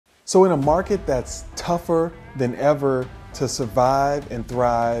So in a market that's tougher than ever to survive and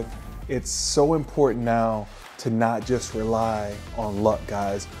thrive, it's so important now to not just rely on luck,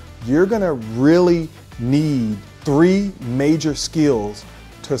 guys. You're gonna really need 3 major skills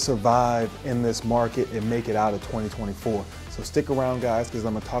to survive in this market and make it out of 2024. So stick around, guys, because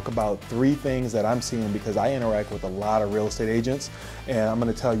I'm gonna talk about 3 things that I'm seeing because I interact with a lot of real estate agents, and I'm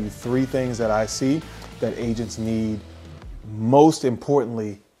gonna tell you 3 things that I see that agents need most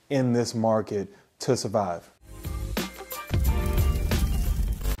importantly in this market to survive.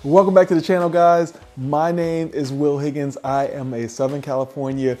 Welcome back to the channel, guys. My name is Will Higgins. I am a Southern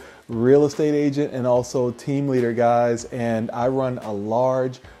California real estate agent and also team leader, guys, and I run a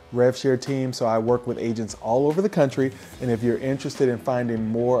large rev share team, so I work with agents all over the country. And if you're interested in finding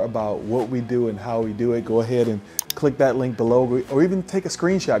more about what we do and how we do it, go ahead and click that link below, or even take a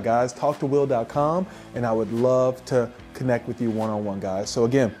screenshot, guys. talktowill.com, and I would love to connect with you one-on-one, guys. So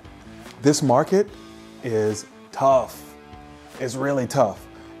again, this market is tough. It's really tough.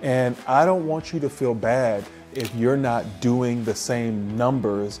 And I don't want you to feel bad if you're not doing the same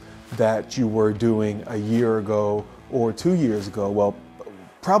numbers that you were doing a year ago or 2 years ago. Well,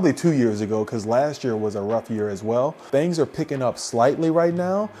 probably 2 years ago, because last year was a rough year as well. Things are picking up slightly right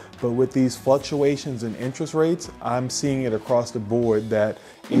now, but with these fluctuations in interest rates, I'm seeing it across the board that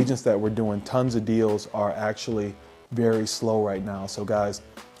agents that were doing tons of deals are actually very slow right now. So guys,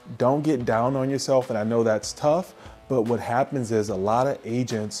 don't get down on yourself, and I know that's tough, but what happens is a lot of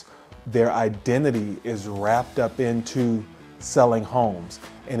agents, their identity is wrapped up into selling homes.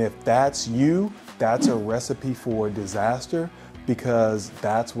 And if that's you, that's a recipe for disaster, because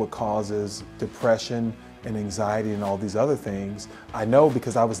that's what causes depression and anxiety and all these other things. I know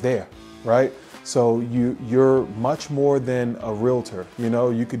because I was there, right? So you're much more than a realtor. You know,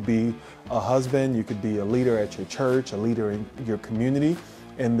 you could be a husband, you could be a leader at your church, a leader in your community,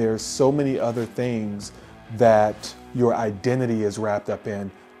 and there's so many other things that your identity is wrapped up in.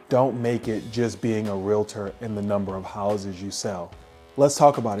 Don't make it just being a realtor and the number of houses you sell. Let's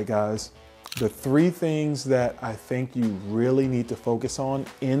talk about it, guys. The 3 things that I think you really need to focus on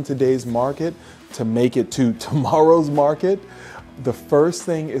in today's market to make it to tomorrow's market. The first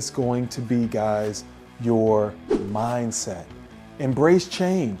thing is going to be, guys, your mindset. Embrace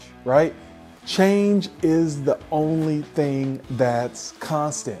change, right? Change is the only thing that's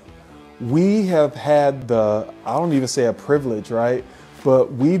constant. We have had I don't even say a privilege, right?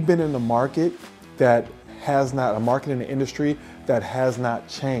 But we've been in a market that has not, a market in the industry that has not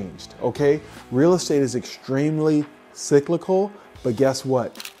changed, okay? Real estate is extremely cyclical, but guess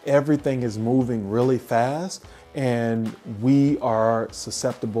what? Everything is moving really fast, and we are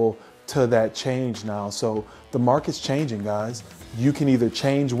susceptible to that change now. So the market's changing, guys. You can either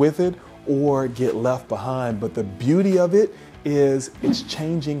change with it or get left behind, but the beauty of it is it's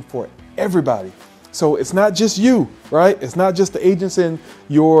changing for everybody. So it's not just you, right? It's not just the agents in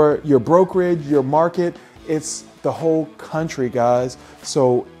your brokerage, your market. It's the whole country, guys.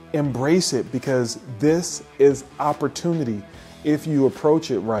 So embrace it, because this is opportunity if you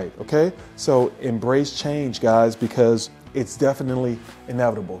approach it right, okay? So embrace change, guys, because it's definitely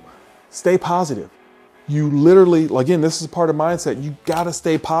inevitable. Stay positive. You literally, again, this is part of mindset. You gotta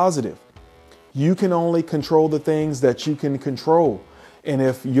stay positive. You can only control the things that you can control. And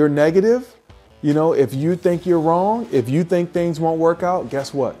if you're negative, you know, if you think you're wrong, if you think things won't work out,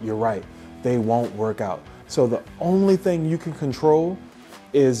 guess what? You're right. They won't work out. So the only thing you can control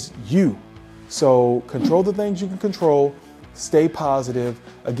is you. So control the things you can control, stay positive.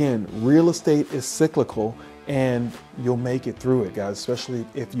 Again, real estate is cyclical, and you'll make it through it, guys, especially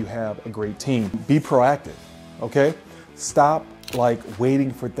if you have a great team. Be proactive, okay? Stop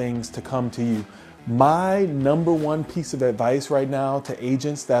waiting for things to come to you. My number 1 piece of advice right now to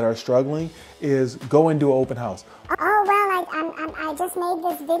agents that are struggling is go and do an open house. Oh, well, I just made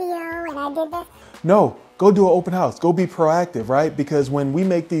this video and I did this. No, go do an open house. Go be proactive, right? Because when we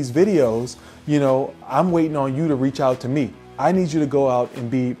make these videos, you know, I'm waiting on you to reach out to me. I need you to go out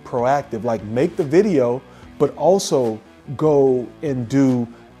and be proactive, make the video, but also go and do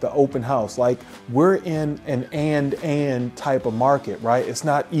the open house. We're in an and type of market, right? It's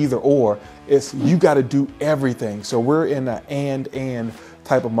not either or, it's you got to do everything. So we're in an and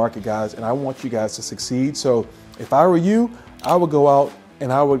type of market, guys, and I want you guys to succeed. So if I were you, I would go out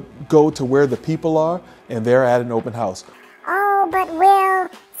and I would go to where the people are and they're at an open house. Oh, but Will,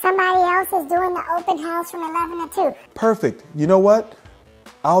 somebody else is doing the open house from 11 to 2. Perfect. You know what?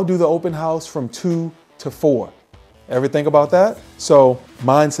 I'll do the open house from 2 to 4. Ever think about that? So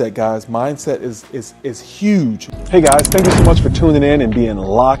mindset, guys, mindset is huge. Hey guys, thank you so much for tuning in and being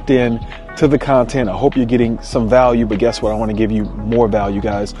locked in to the content. I hope you're getting some value, but guess what? I want to give you more value,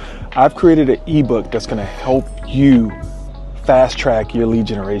 guys. I've created an ebook that's going to help you fast track your lead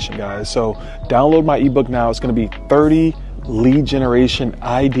generation, guys. So download my ebook now. It's going to be 30 lead generation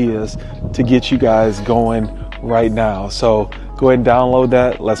ideas to get you guys going right now. So go ahead and download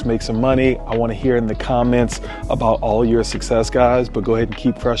that. Let's make some money. I want to hear in the comments about all your success, guys, but go ahead and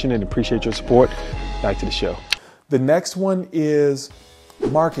keep crushing it and appreciate your support. Back to the show. The next one is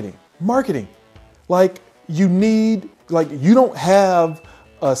marketing. Marketing. Like you don't have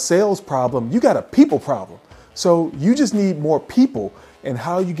a sales problem. You got a people problem. So you just need more people, and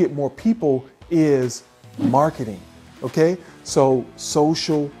how you get more people is marketing, okay? So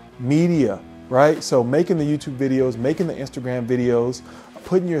social media, right? So making the YouTube videos, making the Instagram videos,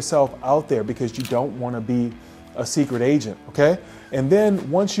 putting yourself out there because you don't want to be a secret agent, okay? And then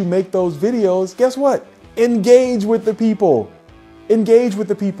once you make those videos, guess what? Engage with the people. Engage with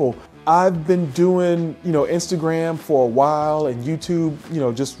the people. I've been doing, Instagram for a while and YouTube,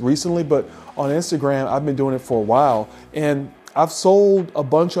 just recently, but on Instagram, I've been doing it for a while, and I've sold a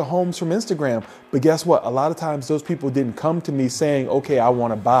bunch of homes from Instagram. But guess what? A lot of times those people didn't come to me saying, okay, I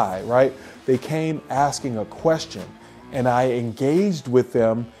want to buy, right? They came asking a question, and I engaged with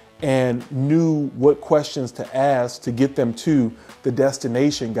them and knew what questions to ask to get them to the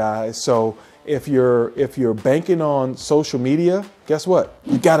destination, guys. So if you're banking on social media, guess what?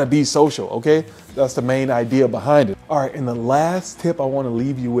 You gotta be social, okay? That's the main idea behind it. All right, and the last tip I wanna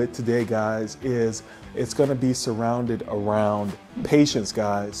leave you with today, guys, is it's gonna be surrounded around patience,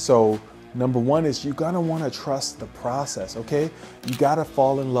 guys. So number one is you're gonna wanna trust the process, okay? You gotta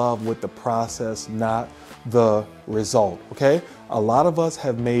fall in love with the process, not the result, okay? A lot of us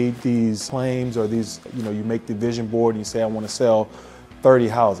have made these claims or these, you make the vision board and you say, I wanna sell 30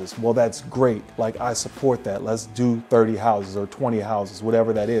 houses. Well, that's great. Like, I support that. Let's do 30 houses or 20 houses,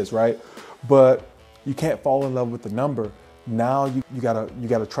 whatever that is, right? But you can't fall in love with the number. Now you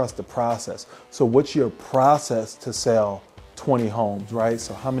gotta trust the process. So what's your process to sell 20 homes, right?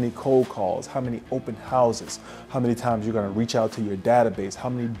 So how many cold calls, how many open houses, how many times you're gonna reach out to your database, how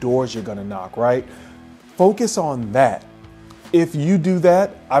many doors you're gonna knock, right? Focus on that. If you do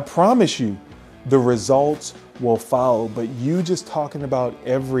that, I promise you, the results will follow. But you just talking about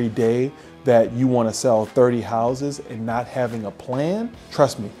every day that you want to sell 30 houses and not having a plan,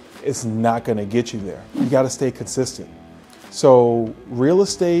 trust me, it's not going to get you there. You got to stay consistent. So real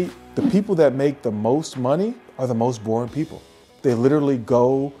estate, the people that make the most money are the most boring people. They literally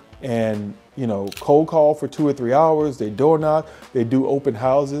go and cold call for 2 or 3 hours. They door knock, they do open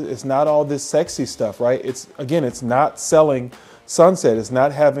houses. It's not all this sexy stuff, right? It's not selling sunset. It's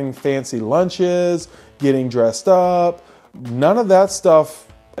not having fancy lunches, getting dressed up. None of that stuff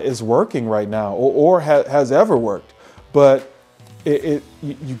is working right now or has ever worked. But you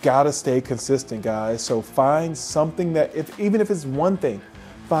gotta stay consistent, guys. So find something that, even if it's one thing,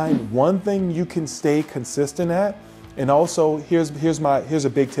 find one thing you can stay consistent at. And also, here's a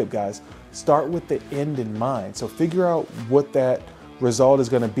big tip, guys. Start with the end in mind. So figure out what that result is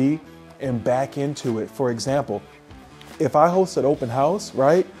gonna be and back into it. For example, if I host an open house,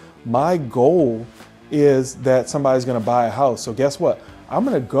 right, my goal is that somebody's gonna buy a house. So guess what?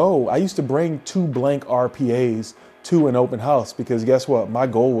 I used to bring 2 blank RPAs to an open house because guess what? My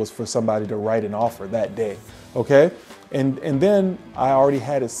goal was for somebody to write an offer that day, okay? And then I already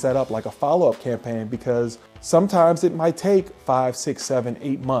had it set up like a follow-up campaign because sometimes it might take 5, 6, 7,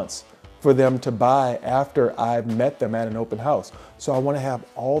 8 months for them to buy after I've met them at an open house. So I wanna have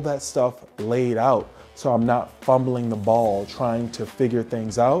all that stuff laid out so I'm not fumbling the ball trying to figure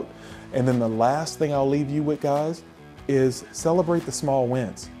things out. And then the last thing I'll leave you with, guys, is celebrate the small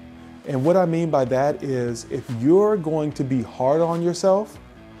wins. And what I mean by that is if you're going to be hard on yourself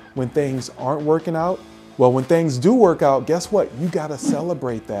when things aren't working out, well, when things do work out, guess what? You gotta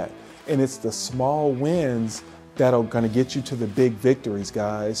celebrate that. And it's the small wins that are gonna get you to the big victories,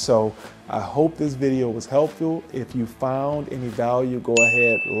 guys. So I hope this video was helpful. If you found any value, go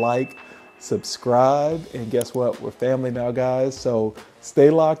ahead, like, subscribe, and guess what? We're family now, guys. So stay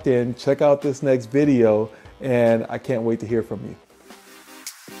locked in, check out this next video, and I can't wait to hear from you.